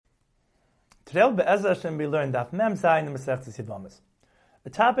Today, Be'ezah Hashem, we learn Daf Mem Zayin in Masechtas Yevamos. The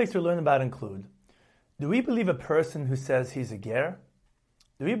topics we learn about include: do we believe a person who says he's a ger?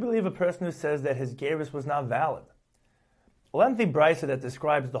 Do we believe a person who says that his gerus was not valid? A lengthy brisa that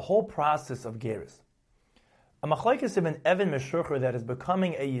describes the whole process of gerus. A machlokes of an Evan Meshurcher that is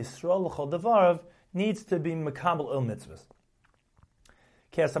becoming a Yisrael l'chol davarav needs to be mekabel il mitzvahs.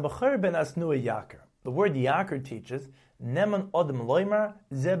 Ke'asabacher ben asnu yaker. The word yaker teaches neman odem loymar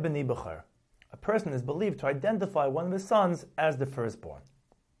ze b'ni b'cher. A person is believed to identify one of his sons as the firstborn.